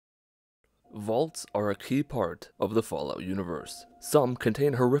Vaults are a key part of the Fallout universe. Some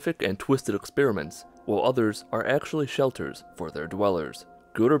contain horrific and twisted experiments, while others are actually shelters for their dwellers.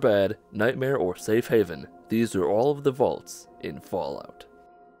 Good or bad, nightmare or safe haven, these are all of the vaults in Fallout.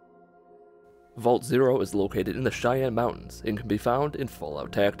 Vault 0 is located in the Cheyenne Mountains and can be found in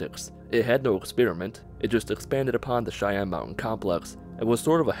Fallout Tactics. It had no experiment, it just expanded upon the Cheyenne Mountain Complex and was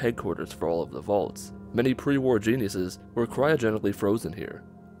sort of a headquarters for all of the vaults. Many pre-war geniuses were cryogenically frozen here.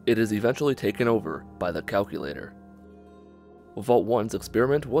 It is eventually taken over by the Calculator. Vault 1's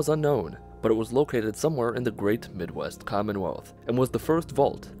experiment was unknown, but it was located somewhere in the Great Midwest Commonwealth, and was the first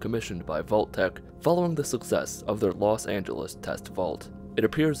vault commissioned by Vault Tec following the success of their Los Angeles test vault. It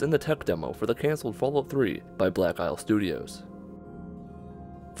appears in the tech demo for the cancelled Fallout 3 by Black Isle Studios.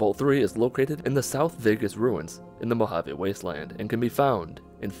 Vault 3 is located in the South Vegas ruins in the Mojave Wasteland and can be found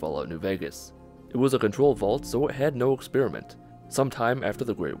in Fallout New Vegas. It was a control vault, so it had no experiment. Sometime after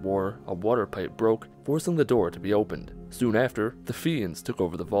the Great War, a water pipe broke, forcing the door to be opened. Soon after, the Fiends took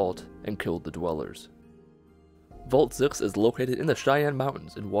over the vault and killed the dwellers. Vault 6 is located in the Cheyenne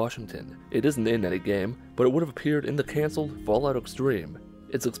Mountains in Washington. It isn't in any game, but it would have appeared in the cancelled Fallout Extreme.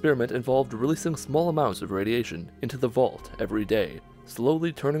 Its experiment involved releasing small amounts of radiation into the vault every day,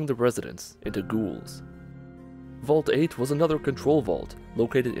 slowly turning the residents into ghouls. Vault 8 was another control vault,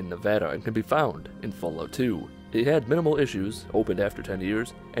 located in Nevada and can be found in Fallout 2. It had minimal issues, opened after 10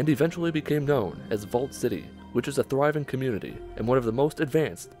 years, and eventually became known as Vault City, which is a thriving community and one of the most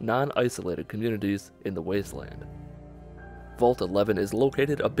advanced, non-isolated communities in the wasteland. Vault 11 is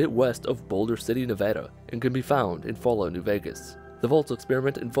located a bit west of Boulder City, Nevada, and can be found in Fallout New Vegas. The Vault's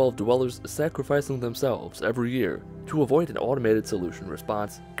experiment involved dwellers sacrificing themselves every year to avoid an automated solution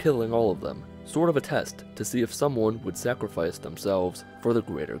response, killing all of them, sort of a test to see if someone would sacrifice themselves for the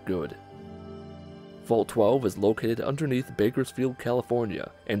greater good. Vault 12 is located underneath Bakersfield,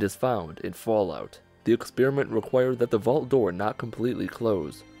 California, and is found in Fallout. The experiment required that the vault door not completely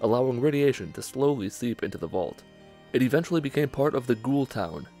close, allowing radiation to slowly seep into the vault. It eventually became part of the ghoul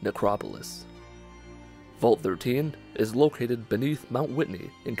town, Necropolis. Vault 13 is located beneath Mount Whitney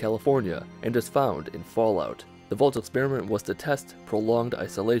in California and is found in Fallout. The vault's experiment was to test prolonged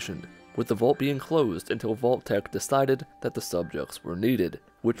isolation, with the vault being closed until Vault Tec decided that the subjects were needed,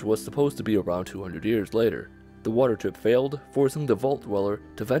 which was supposed to be around 200 years later. The water chip failed, forcing the vault dweller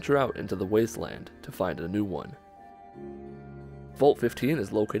to venture out into the wasteland to find a new one. Vault 15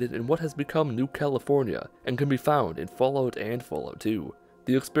 is located in what has become New California and can be found in Fallout and Fallout 2.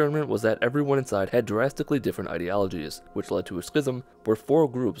 The experiment was that everyone inside had drastically different ideologies, which led to a schism where 4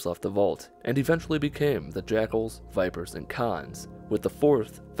 groups left the vault, and eventually became the Jackals, Vipers, and Khans, with the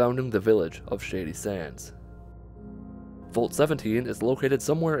 4th founding the village of Shady Sands. Vault 17 is located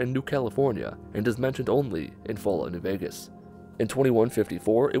somewhere in New California and is mentioned only in Fallout New Vegas. In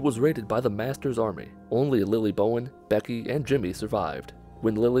 2154, it was raided by the Master's Army. Only Lily Bowen, Becky, and Jimmy survived.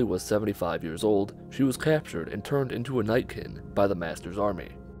 When Lily was 75 years old, she was captured and turned into a Nightkin by the Master's Army.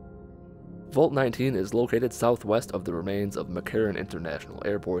 Vault 19 is located southwest of the remains of McCarran International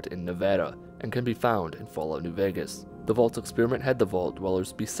Airport in Nevada and can be found in Fallout New Vegas. The Vault's experiment had the vault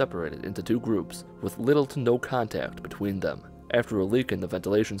dwellers be separated into 2 groups, with little to no contact between them. After a leak in the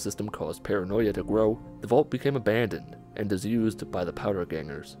ventilation system caused paranoia to grow, the vault became abandoned and is used by the Powder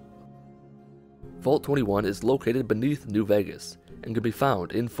Gangers. Vault 21 is located beneath New Vegas and can be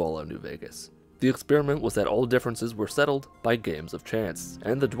found in Fallout New Vegas. The experiment was that all differences were settled by games of chance,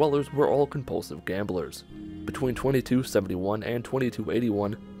 and the dwellers were all compulsive gamblers. Between 2271 and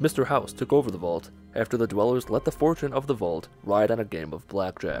 2281, Mr. House took over the vault after the dwellers let the fortune of the vault ride on a game of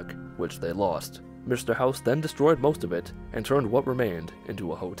blackjack, which they lost. Mr. House then destroyed most of it and turned what remained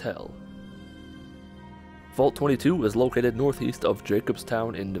into a hotel. Vault 22 is located northeast of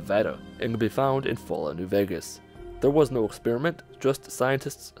Jacobstown in Nevada and can be found in Fallout New Vegas. There was no experiment, just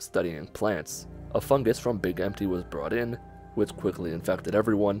scientists studying plants. A fungus from Big Empty was brought in, which quickly infected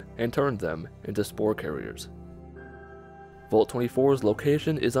everyone and turned them into spore carriers. Vault 24's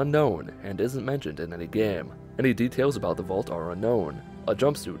location is unknown and isn't mentioned in any game. Any details about the vault are unknown. A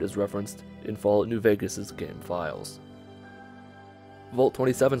jumpsuit is referenced in Fallout New Vegas' game files. Vault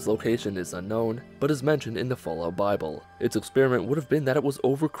 27's location is unknown, but is mentioned in the Fallout Bible. Its experiment would have been that it was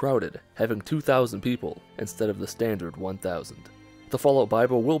overcrowded, having 2,000 people instead of the standard 1,000. The Fallout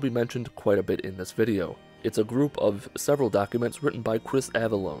Bible will be mentioned quite a bit in this video. It's a group of several documents written by Chris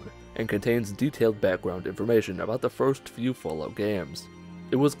Avallone, and contains detailed background information about the first few Fallout games.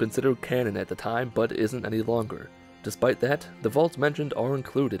 It was considered canon at the time, but isn't any longer. Despite that, the vaults mentioned are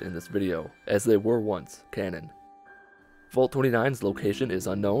included in this video, as they were once canon. Vault 29's location is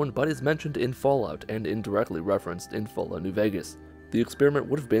unknown, but is mentioned in Fallout and indirectly referenced in Fallout New Vegas. The experiment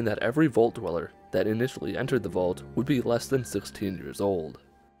would have been that every vault dweller that initially entered the vault would be less than 16 years old.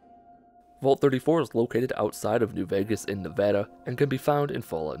 Vault 34 is located outside of New Vegas in Nevada and can be found in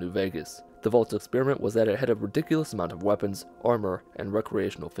Fallout New Vegas. The Vault's experiment was that it had a ridiculous amount of weapons, armor, and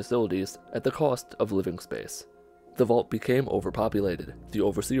recreational facilities at the cost of living space. The Vault became overpopulated. The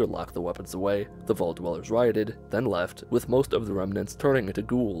Overseer locked the weapons away, the Vault dwellers rioted, then left, with most of the remnants turning into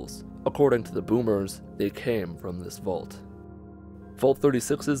ghouls. According to the Boomers, they came from this vault. Vault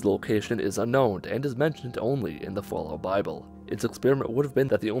 36's location is unknown and is mentioned only in the Fallout Bible. Its experiment would have been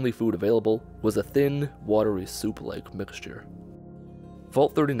that the only food available was a thin, watery soup-like mixture.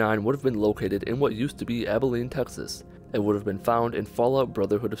 Vault 39 would have been located in what used to be Abilene, Texas, and would have been found in Fallout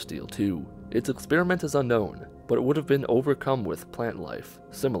Brotherhood of Steel 2. Its experiment is unknown, but it would have been overcome with plant life,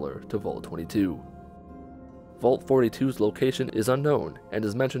 similar to Vault 22. Vault 42's location is unknown and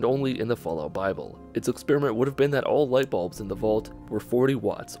is mentioned only in the Fallout Bible. Its experiment would have been that all light bulbs in the vault were 40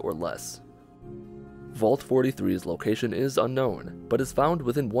 watts or less. Vault 43's location is unknown, but is found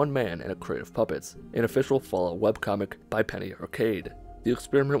within one man and a crate of puppets, an official Fallout webcomic by Penny Arcade. The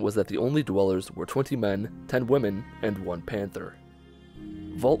experiment was that the only dwellers were 20 men, 10 women, and 1 panther.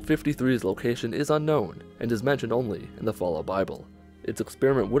 Vault 53's location is unknown and is mentioned only in the Fallout Bible. Its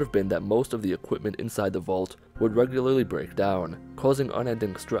experiment would have been that most of the equipment inside the vault would regularly break down, causing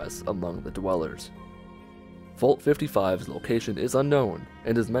unending stress among the dwellers. Vault 55's location is unknown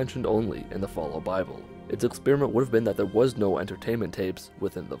and is mentioned only in the Fallout Bible. Its experiment would have been that there was no entertainment tapes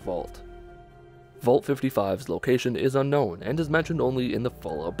within the vault. Vault 55's location is unknown and is mentioned only in the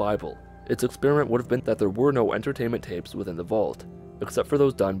Fallout Bible. Its experiment would have been that there were no entertainment tapes within the vault, except for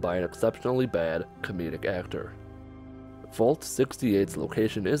those done by an exceptionally bad comedic actor. Vault 68's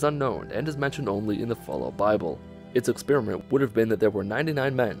location is unknown and is mentioned only in the Fallout Bible. Its experiment would have been that there were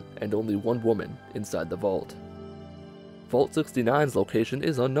 99 men and only 1 woman inside the vault. Vault 69's location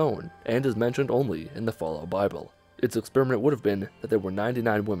is unknown and is mentioned only in the Fallout Bible. Its experiment would have been that there were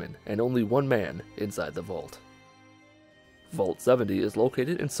 99 women and only 1 man inside the vault. Vault 70 is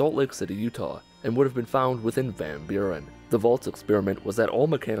located in Salt Lake City, Utah, and would have been found within Van Buren. The vault's experiment was that all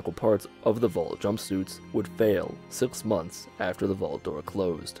mechanical parts of the vault jumpsuits would fail 6 months after the vault door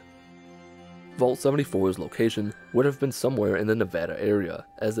closed. Vault 74's location would have been somewhere in the Nevada area,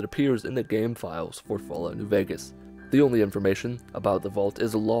 as it appears in the game files for Fallout New Vegas. The only information about the vault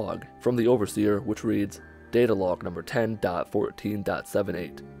is a log from the Overseer which reads, Data log number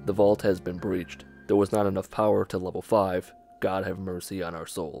 10.14.78. The vault has been breached. There was not enough power to level 5. God have mercy on our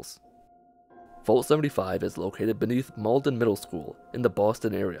souls. Vault 75 is located beneath Malden Middle School in the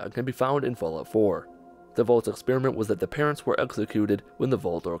Boston area and can be found in Fallout 4. The vault's experiment was that the parents were executed when the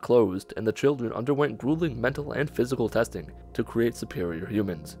vault door closed, and the children underwent grueling mental and physical testing to create superior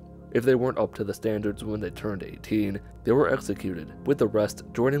humans. If they weren't up to the standards when they turned 18, they were executed, with the rest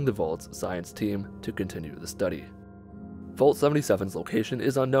joining the vault's science team to continue the study. Vault 77's location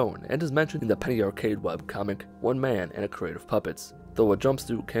is unknown and is mentioned in the Penny Arcade webcomic One Man and a Crate of Puppets, though a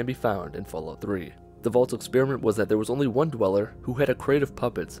jumpsuit can be found in Fallout 3. The vault's experiment was that there was only 1 dweller who had a crate of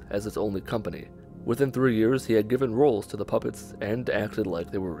puppets as its only company. Within 3 years, he had given roles to the puppets and acted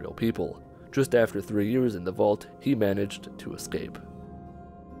like they were real people. Just after 3 years in the vault, he managed to escape.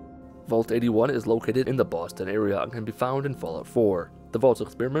 Vault 81 is located in the Boston area and can be found in Fallout 4. The vault's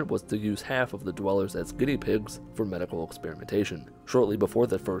experiment was to use half of the dwellers as guinea pigs for medical experimentation. Shortly before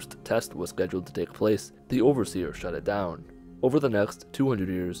the first test was scheduled to take place, the Overseer shut it down. Over the next 200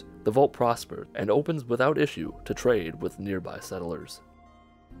 years, the vault prospered and opens without issue to trade with nearby settlers.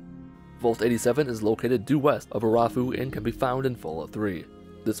 Vault 87 is located due west of Arafu and can be found in Fallout 3.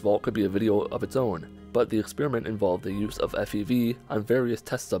 This vault could be a video of its own, but the experiment involved the use of FEV on various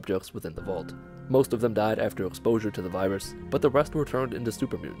test subjects within the vault. Most of them died after exposure to the virus, but the rest were turned into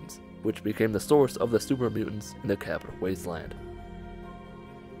super mutants, which became the source of the super mutants in the Capital Wasteland.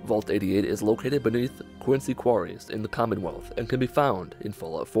 Vault 88 is located beneath Quincy Quarries in the Commonwealth and can be found in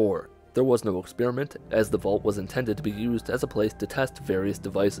Fallout 4. There was no experiment, as the vault was intended to be used as a place to test various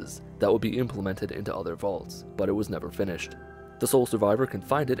devices that would be implemented into other vaults, but it was never finished. The sole survivor can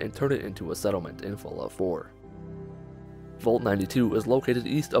find it and turn it into a settlement in Fallout 4. Vault 92 is located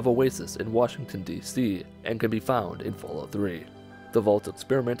east of Oasis in Washington, D.C., and can be found in Fallout 3. The vault's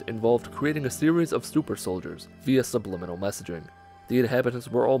experiment involved creating a series of super soldiers via subliminal messaging. The inhabitants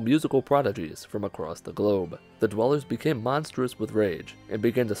were all musical prodigies from across the globe. The dwellers became monstrous with rage and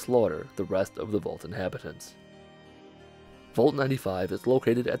began to slaughter the rest of the vault inhabitants. Vault 95 is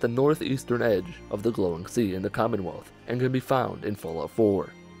located at the northeastern edge of the glowing sea in the Commonwealth and can be found in Fallout 4.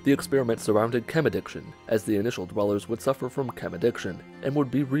 The experiment surrounded chem addiction, as the initial dwellers would suffer from chem addiction and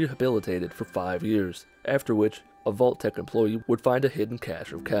would be rehabilitated for 5 years, after which a Vault Tec employee would find a hidden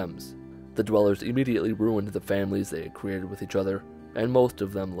cache of chems. The dwellers immediately ruined the families they had created with each other, and most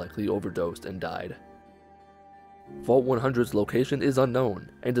of them likely overdosed and died. Vault 100's location is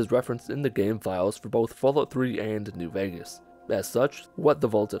unknown, and is referenced in the game files for both Fallout 3 and New Vegas. As such, what the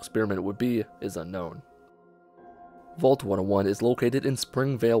Vault experiment would be is unknown. Vault 101 is located in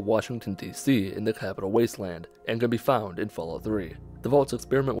Springvale, Washington, D.C. in the Capital Wasteland, and can be found in Fallout 3. The Vault's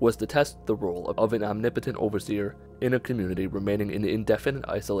experiment was to test the role of an omnipotent overseer in a community remaining in indefinite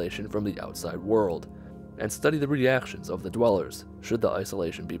isolation from the outside world, and study the reactions of the dwellers, should the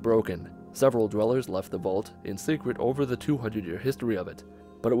isolation be broken. Several dwellers left the Vault in secret over the 200-year history of it,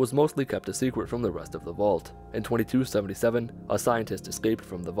 but it was mostly kept a secret from the rest of the Vault. In 2277, a scientist escaped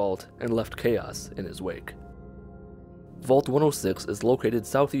from the Vault and left chaos in his wake. Vault 106 is located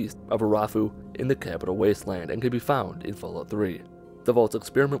southeast of Arafu in the Capital Wasteland and can be found in Fallout 3. The Vault's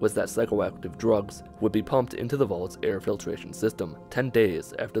experiment was that psychoactive drugs would be pumped into the Vault's air filtration system 10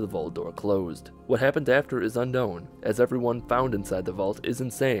 days after the Vault door closed. What happened after is unknown, as everyone found inside the Vault is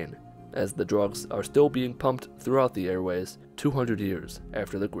insane, as the drugs are still being pumped throughout the airways 200 years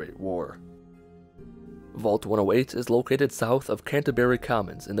after the Great War. Vault 108 is located south of Canterbury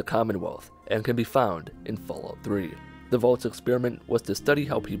Commons in the Commonwealth and can be found in Fallout 3. The Vault's experiment was to study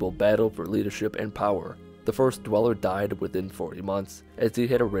how people battle for leadership and power. The first dweller died within 40 months, as he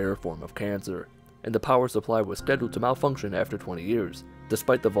had a rare form of cancer, and the power supply was scheduled to malfunction after 20 years,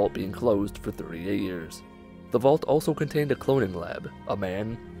 despite the Vault being closed for 38 years. The Vault also contained a cloning lab. A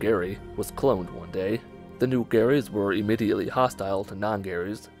man, Gary, was cloned one day. The new Garys were immediately hostile to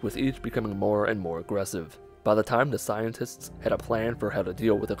non-Garys, with each becoming more and more aggressive. By the time the scientists had a plan for how to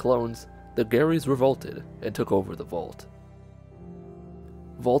deal with the clones, the Garys revolted and took over the Vault.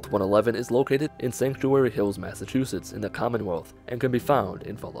 Vault 111 is located in Sanctuary Hills, Massachusetts in the Commonwealth and can be found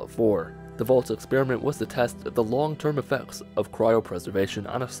in Fallout 4. The Vault's experiment was to test the long-term effects of cryopreservation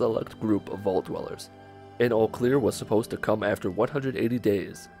on a select group of Vault dwellers. An all-clear was supposed to come after 180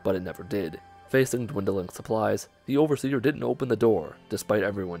 days, but it never did. Facing dwindling supplies, the Overseer didn't open the door, despite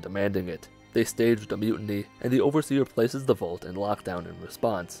everyone demanding it. They staged a mutiny, and the Overseer places the Vault in lockdown in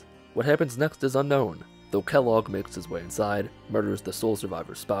response. What happens next is unknown, though Kellogg makes his way inside, murders the sole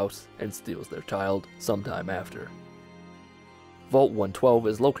survivor's spouse, and steals their child sometime after. Vault 112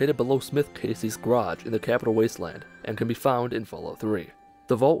 is located below Smith Casey's garage in the Capital Wasteland, and can be found in Fallout 3.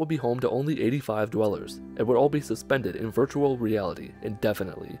 The Vault would be home to only 85 dwellers, and would all be suspended in virtual reality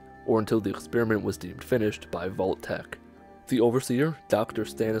indefinitely, or until the experiment was deemed finished by Vault Tec. The Overseer, Dr.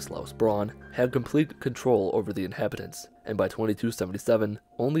 Stanislaus Braun, had complete control over the inhabitants, and by 2277,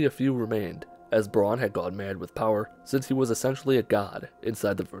 only a few remained, as Braun had gone mad with power since he was essentially a god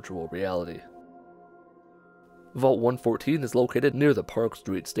inside the virtual reality. Vault 114 is located near the Park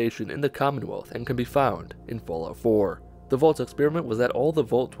Street station in the Commonwealth and can be found in Fallout 4. The Vault's experiment was that all the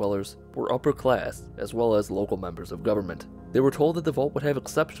Vault dwellers were upper class as well as local members of government. They were told that the Vault would have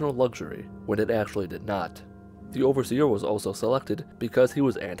exceptional luxury when it actually did not. The Overseer was also selected because he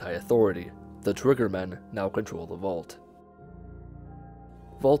was anti-authority. The Triggermen now control the Vault.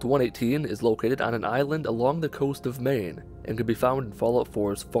 Vault 118 is located on an island along the coast of Maine and can be found in Fallout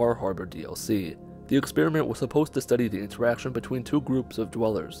 4's Far Harbor DLC. The experiment was supposed to study the interaction between two groups of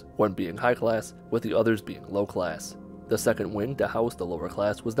dwellers, one being high class with the others being low class. The second wing to house the lower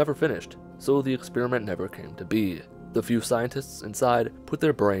class was never finished, so the experiment never came to be. The few scientists inside put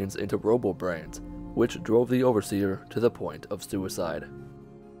their brains into robo-brains, which drove the Overseer to the point of suicide.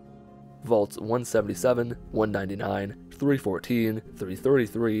 Vaults 177, 199, 314,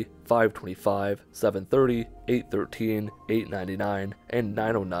 333, 525, 730, 813, 899, and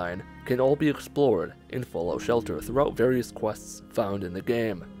 909 can all be explored in Fallout Shelter throughout various quests found in the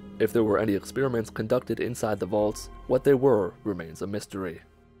game. If there were any experiments conducted inside the vaults, what they were remains a mystery.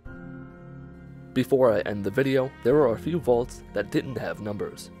 Before I end the video, there are a few vaults that didn't have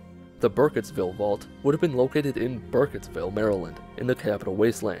numbers. The Burkittsville Vault would have been located in Burkittsville, Maryland, in the Capital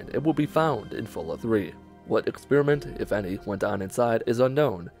Wasteland, and will be found in Fallout 3. What experiment, if any, went on inside is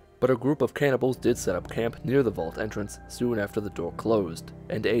unknown, but a group of cannibals did set up camp near the vault entrance soon after the door closed,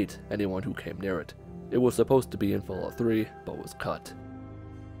 and ate anyone who came near it. It was supposed to be in Fallout 3, but was cut.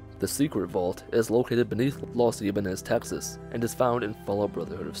 The Secret Vault is located beneath Los Ibanez, Texas, and is found in Fallout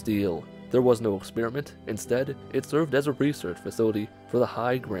Brotherhood of Steel. There was no experiment. Instead, it served as a research facility for the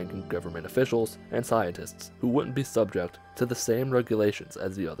high-ranking government officials and scientists who wouldn't be subject to the same regulations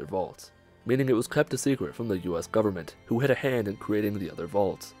as the other vaults, meaning it was kept a secret from the US government, who had a hand in creating the other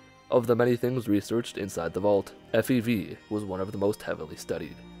vaults. Of the many things researched inside the vault, FEV was one of the most heavily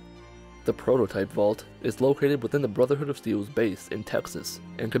studied. The Prototype Vault is located within the Brotherhood of Steel's base in Texas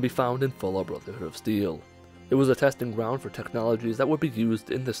and can be found in Fallout Brotherhood of Steel. It was a testing ground for technologies that would be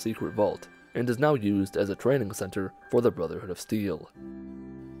used in the secret vault, and is now used as a training center for the Brotherhood of Steel.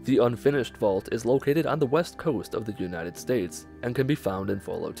 The unfinished vault is located on the west coast of the United States, and can be found in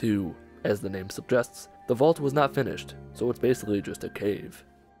Fallout 2. As the name suggests, the vault was not finished, so it's basically just a cave.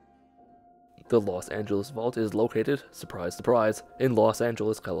 The Los Angeles Vault is located, surprise surprise, in Los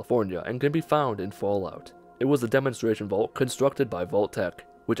Angeles, California, and can be found in Fallout. It was a demonstration vault constructed by Vault Tec,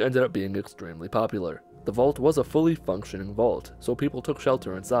 which ended up being extremely popular. The vault was a fully functioning vault, so people took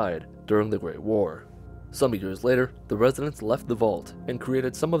shelter inside during the Great War. Some years later, the residents left the vault and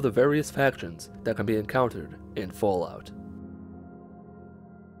created some of the various factions that can be encountered in Fallout.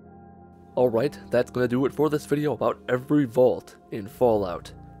 Alright, that's gonna do it for this video about every vault in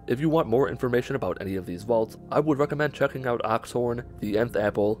Fallout. If you want more information about any of these vaults, I would recommend checking out Oxhorn, The Nth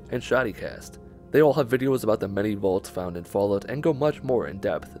Apple, and Shoddycast. They all have videos about the many vaults found in Fallout and go much more in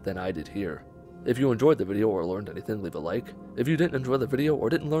depth than I did here. If you enjoyed the video or learned anything, leave a like. If you didn't enjoy the video or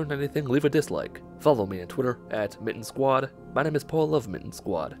didn't learn anything, leave a dislike. Follow me on Twitter at Mitten Squad. My name is Paul of Mitten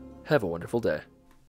Squad. Have a wonderful day.